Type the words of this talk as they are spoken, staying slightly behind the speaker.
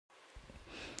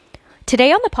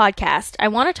Today on the podcast, I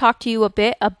want to talk to you a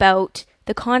bit about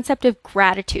the concept of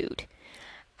gratitude.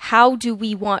 How do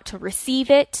we want to receive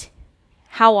it?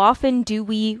 How often do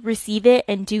we receive it?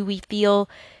 And do we feel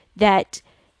that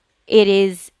it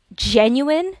is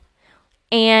genuine?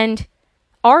 And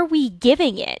are we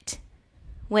giving it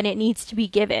when it needs to be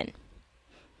given?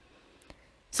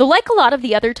 So like a lot of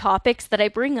the other topics that I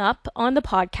bring up on the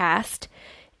podcast,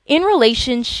 in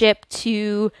relationship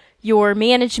to your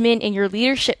management and your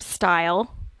leadership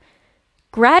style,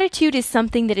 gratitude is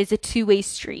something that is a two-way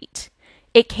street.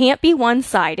 It can't be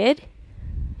one-sided.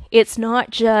 It's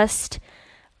not just,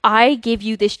 I give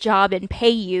you this job and pay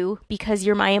you because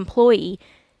you're my employee.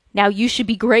 Now you should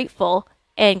be grateful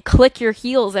and click your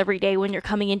heels every day when you're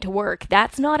coming into work.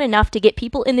 That's not enough to get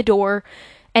people in the door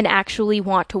and actually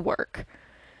want to work.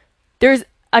 There's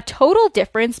a total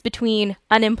difference between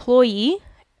an employee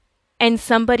and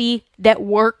somebody that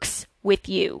works with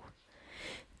you.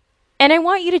 And I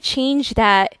want you to change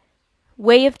that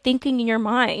way of thinking in your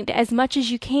mind as much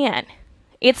as you can.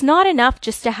 It's not enough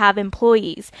just to have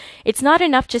employees. It's not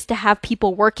enough just to have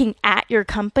people working at your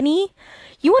company.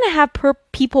 You want to have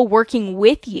people working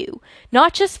with you,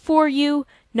 not just for you,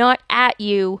 not at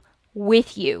you,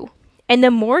 with you. And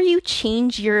the more you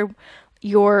change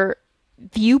your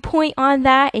viewpoint on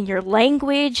that and your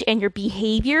language and your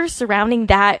behavior surrounding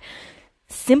that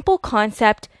simple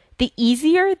concept, the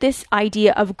easier this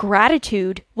idea of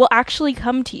gratitude will actually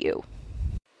come to you.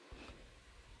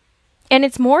 And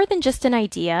it's more than just an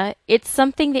idea. It's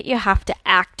something that you have to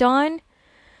act on.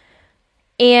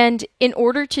 And in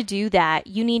order to do that,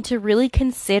 you need to really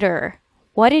consider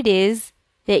what it is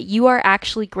that you are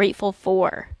actually grateful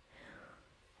for.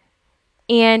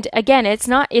 And again, it's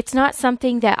not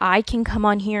something that I can come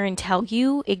on here and tell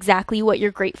you exactly what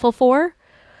you're grateful for.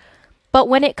 But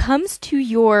when it comes to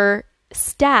your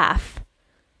staff,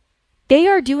 they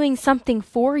are doing something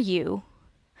for you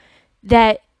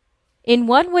that in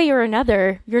one way or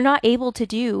another, you're not able to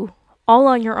do all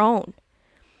on your own.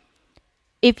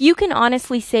 If you can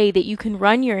honestly say that you can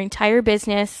run your entire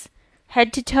business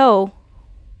head to toe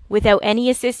without any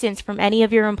assistance from any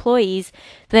of your employees,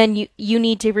 then you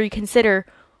need to reconsider,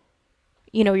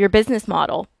 your business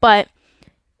model. But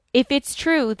if it's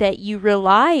true that you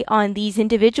rely on these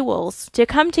individuals to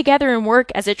come together and work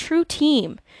as a true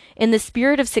team in the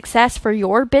spirit of success for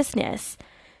your business,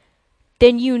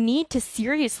 then you need to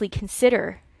seriously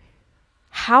consider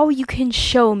how you can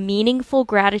show meaningful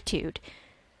gratitude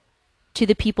to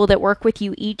the people that work with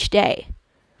you each day.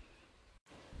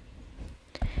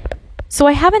 So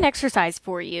I have an exercise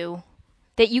for you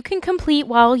that you can complete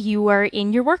while you are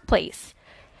in your workplace.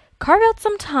 Carve out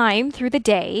some time through the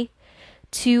day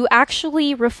to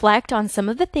actually reflect on some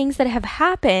of the things that have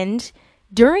happened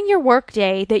during your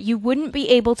workday that you wouldn't be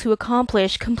able to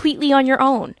accomplish completely on your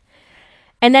own.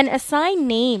 And then assign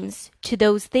names to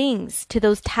those things, to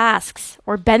those tasks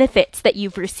or benefits that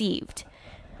you've received.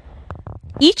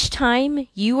 Each time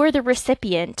you are the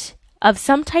recipient of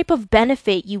some type of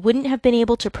benefit you wouldn't have been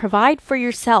able to provide for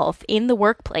yourself in the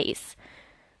workplace,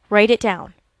 write it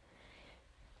down.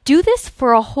 Do this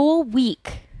for a whole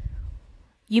week.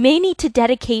 You may need to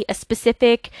dedicate a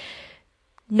specific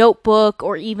notebook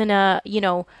or even a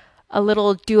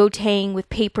little duotang with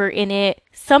paper in it,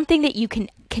 something that you can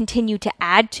continue to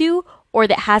add to or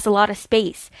that has a lot of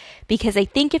space. Because I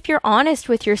think if you're honest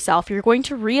with yourself, you're going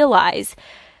to realize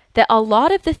that a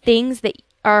lot of the things that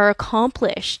are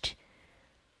accomplished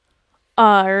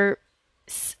are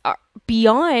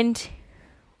beyond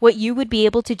what you would be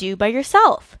able to do by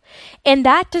yourself. And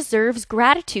that deserves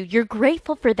gratitude. You're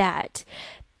grateful for that.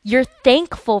 You're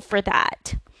thankful for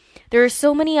that. There are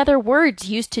so many other words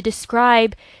used to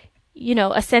describe,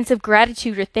 a sense of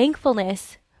gratitude or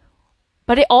thankfulness,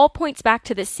 but it all points back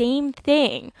to the same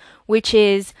thing, which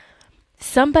is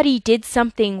somebody did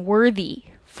something worthy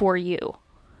for you.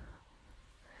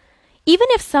 Even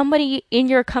if somebody in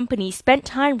your company spent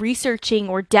time researching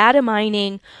or data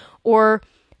mining or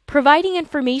providing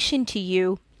information to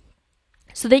you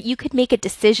so that you could make a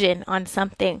decision on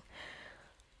something,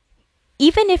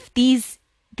 even if these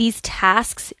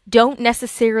tasks don't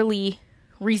necessarily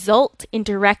result in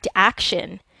direct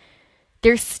action,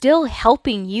 they're still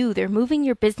helping you. They're moving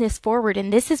your business forward.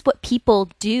 And this is what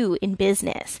people do in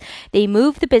business. They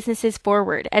move the businesses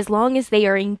forward as long as they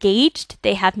are engaged,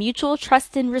 they have mutual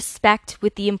trust and respect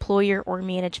with the employer or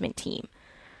management team.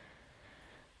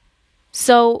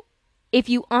 So if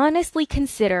you honestly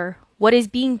consider what is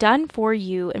being done for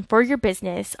you and for your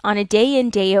business on a day in,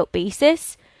 day out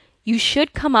basis, you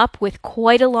should come up with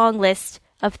quite a long list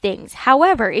of things.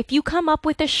 However, if you come up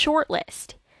with a short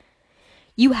list,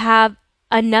 you have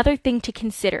another thing to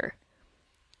consider,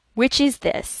 which is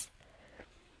this: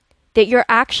 that you're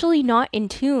actually not in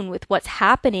tune with what's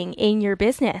happening in your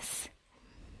business.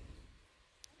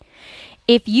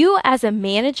 If you, as a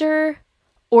manager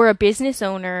or a business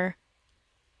owner,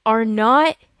 are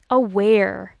not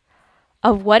aware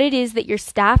of what it is that your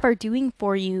staff are doing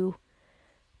for you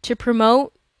to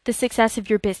promote the success of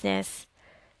your business,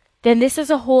 then this is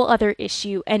a whole other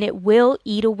issue, and it will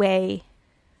eat away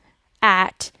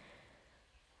at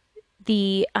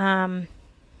the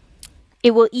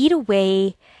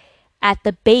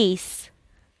base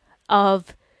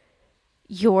of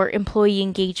your employee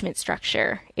engagement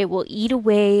structure. It will eat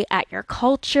away at your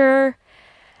culture,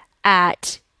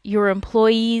 at your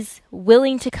employees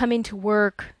willing to come into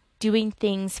work doing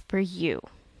things for you.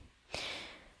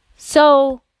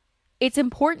 So it's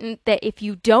important that if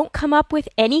you don't come up with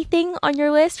anything on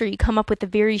your list, or you come up with a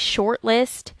very short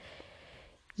list,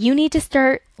 you need to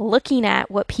start looking at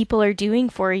what people are doing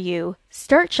for you.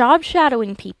 Start job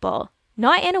shadowing people,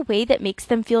 not in a way that makes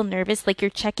them feel nervous like you're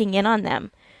checking in on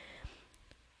them.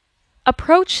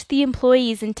 Approach the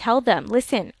employees and tell them,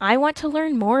 listen, I want to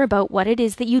learn more about what it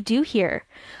is that you do here.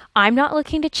 I'm not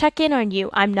looking to check in on you.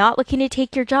 I'm not looking to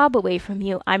take your job away from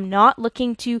you. I'm not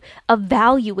looking to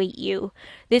evaluate you.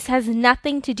 This has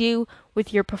nothing to do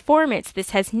with your performance. This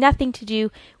has nothing to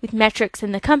do with metrics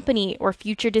in the company or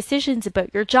future decisions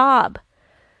about your job.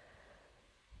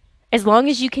 As long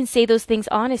as you can say those things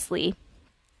honestly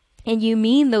and you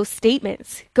mean those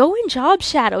statements, go and job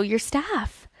shadow your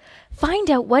staff.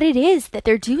 Find out what it is that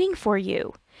they're doing for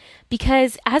you.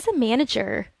 Because as a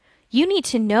manager, you need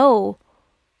to know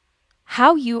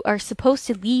how you are supposed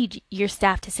to lead your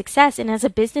staff to success. And as a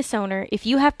business owner, if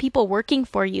you have people working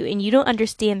for you and you don't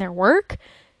understand their work,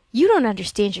 you don't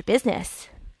understand your business.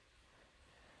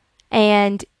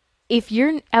 And if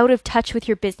you're out of touch with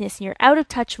your business and you're out of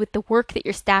touch with the work that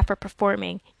your staff are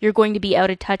performing, you're going to be out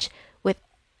of touch with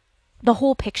the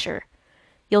whole picture.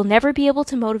 You'll never be able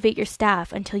to motivate your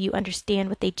staff until you understand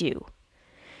what they do.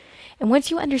 And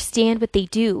once you understand what they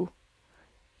do,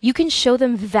 you can show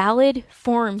them valid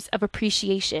forms of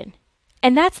appreciation.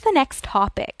 And that's the next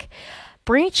topic.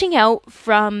 Branching out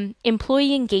from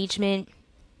employee engagement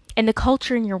and the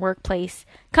culture in your workplace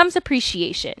comes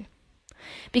appreciation.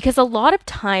 Because a lot of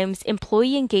times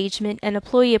employee engagement and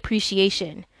employee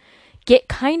appreciation get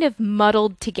kind of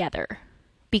muddled together,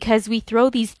 because we throw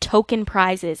these token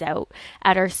prizes out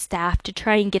at our staff to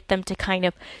try and get them to kind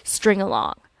of string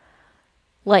along.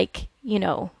 Like,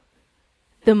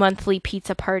 the monthly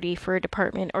pizza party for a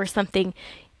department or something,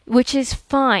 which is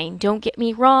fine. Don't get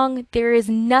me wrong. There's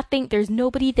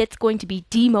nobody that's going to be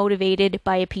demotivated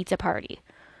by a pizza party.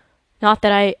 Not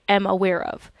that I am aware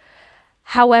of.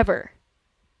 However,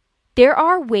 there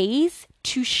are ways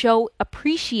to show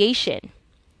appreciation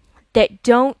that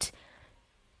don't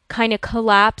kind of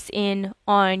collapse in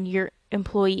on your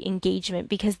employee engagement,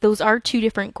 because those are two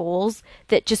different goals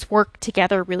that just work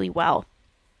together really well.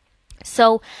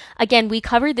 So again, we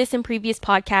covered this in previous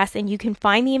podcasts, and you can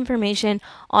find the information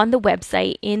on the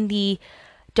website in the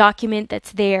document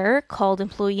that's there called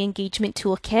Employee Engagement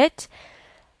Toolkit.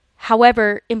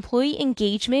 However, employee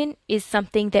engagement is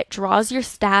something that draws your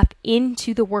staff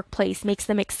into the workplace, makes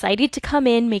them excited to come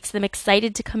in, makes them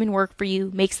excited to come and work for you,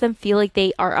 makes them feel like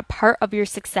they are a part of your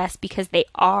success, because they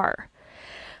are.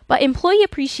 But employee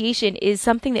appreciation is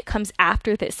something that comes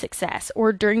after the success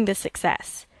or during the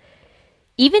success.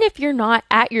 Even if you're not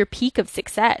at your peak of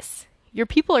success, your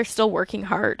people are still working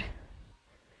hard.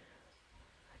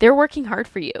 They're working hard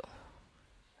for you.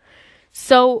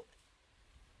 So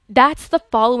that's the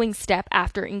following step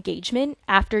after engagement,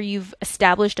 after you've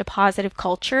established a positive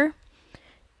culture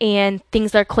and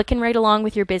things are clicking right along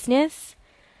with your business.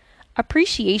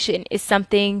 Appreciation is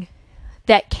something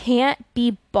that can't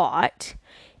be bought.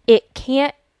 It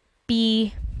can't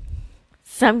be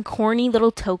some corny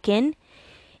little token.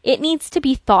 It needs to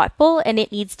be thoughtful, and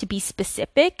it needs to be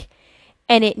specific,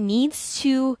 and it needs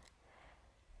to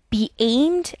be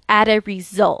aimed at a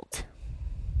result.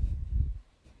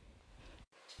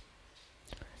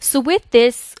 So with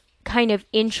this kind of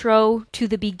intro to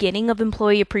the beginning of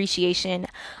employee appreciation,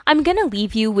 I'm going to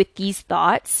leave you with these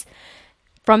thoughts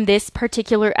from this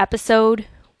particular episode,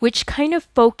 which kind of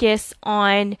focus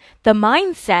on the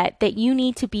mindset that you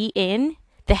need to be in,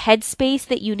 the headspace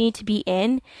that you need to be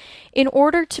in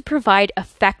order to provide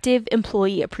effective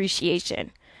employee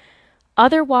appreciation.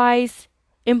 Otherwise,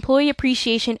 employee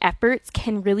appreciation efforts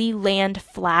can really land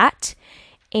flat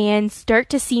and start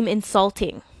to seem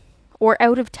insulting or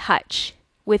out of touch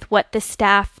with what the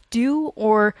staff do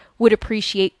or would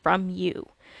appreciate from you.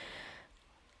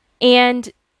 And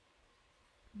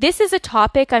This is a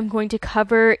topic I'm going to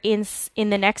cover in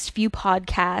the next few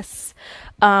podcasts.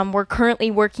 We're currently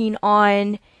working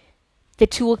on the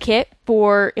toolkit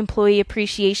for employee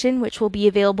appreciation, which will be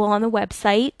available on the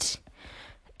website.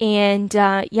 And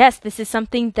yes, this is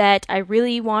something that I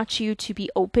really want you to be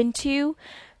open to,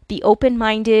 be open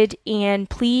minded, and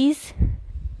please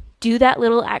do that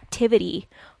little activity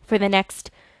for the next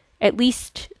at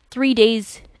least 3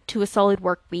 days to a solid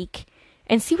work week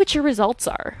and see what your results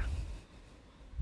are.